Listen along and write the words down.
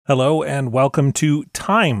Hello and welcome to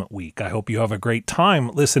Time Week. I hope you have a great time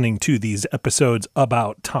listening to these episodes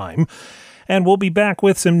about time. And we'll be back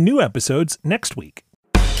with some new episodes next week.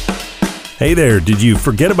 Hey there, did you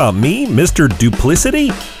forget about me, Mr.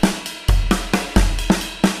 Duplicity?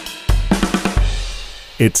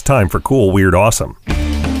 It's time for Cool, Weird, Awesome.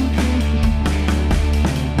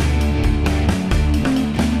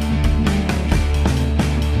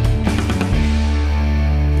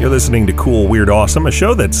 You're listening to Cool, Weird, Awesome, a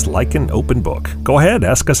show that's like an open book. Go ahead,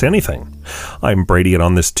 ask us anything. I'm Brady, and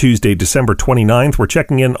on this Tuesday, December 29th, we're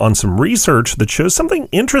checking in on some research that shows something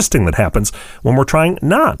interesting that happens when we're trying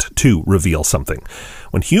not to reveal something.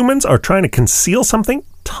 When humans are trying to conceal something,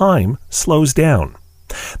 time slows down.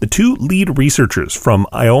 The two lead researchers from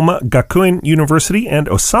Ioma Gakuin University and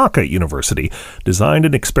Osaka University designed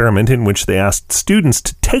an experiment in which they asked students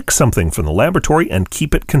to take something from the laboratory and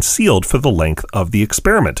keep it concealed for the length of the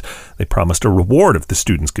experiment. They promised a reward if the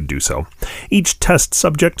students could do so. Each test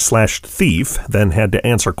subject/thief then had to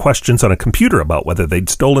answer questions on a computer about whether they'd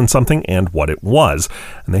stolen something and what it was.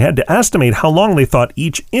 And they had to estimate how long they thought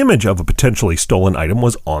each image of a potentially stolen item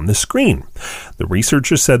was on the screen. The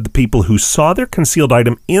researchers said the people who saw their concealed item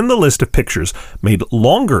in the list of pictures made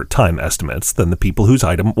longer time estimates than the people whose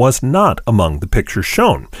item was not among the pictures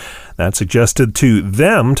shown. That suggested to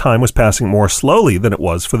them time was passing more slowly than it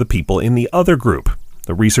was for the people in the other group.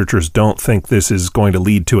 The researchers don't think this is going to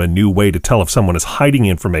lead to a new way to tell if someone is hiding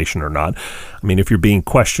information or not. I mean, if you're being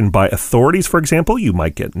questioned by authorities, for example, you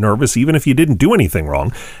might get nervous even if you didn't do anything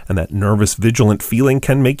wrong, and that nervous, vigilant feeling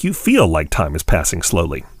can make you feel like time is passing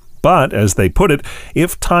slowly. But, as they put it,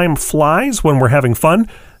 if time flies when we're having fun,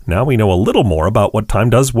 now we know a little more about what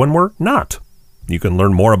time does when we're not. You can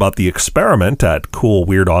learn more about the experiment at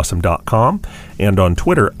coolweirdawesome.com and on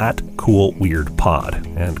Twitter at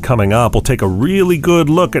coolweirdpod. And coming up, we'll take a really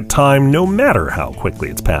good look at time no matter how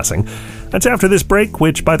quickly it's passing. That's after this break,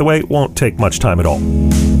 which, by the way, won't take much time at all.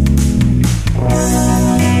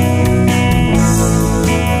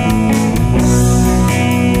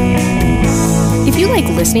 If you like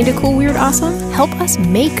listening to Cool, Weird, Awesome, help us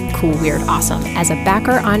make Cool, Weird, Awesome as a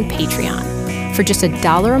backer on Patreon. For just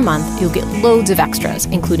 $1 a month, you'll get loads of extras,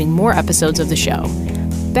 including more episodes of the show.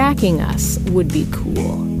 Backing us would be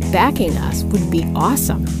cool. Backing us would be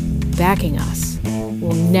awesome. Backing us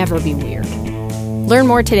will never be weird. Learn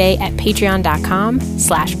more today at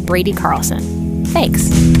patreon.com/Brady Carlson. Thanks.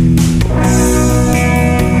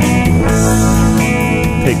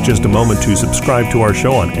 Take just a moment to subscribe to our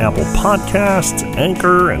show on Apple Podcasts,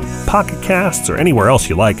 Anchor, and Pocket Casts, or anywhere else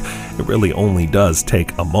you like. It really only does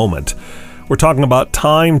take a moment. We're talking about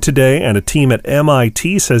time today, and a team at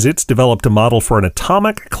MIT says it's developed a model for an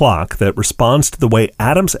atomic clock that responds to the way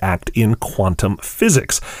atoms act in quantum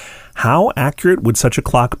physics. How accurate would such a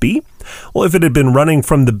clock be? Well, if it had been running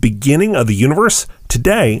from the beginning of the universe,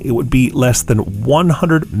 today it would be less than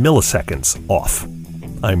 100 milliseconds off.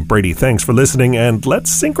 I'm Brady, thanks for listening, and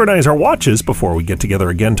let's synchronize our watches before we get together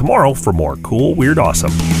again tomorrow for more Cool, Weird,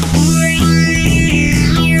 Awesome.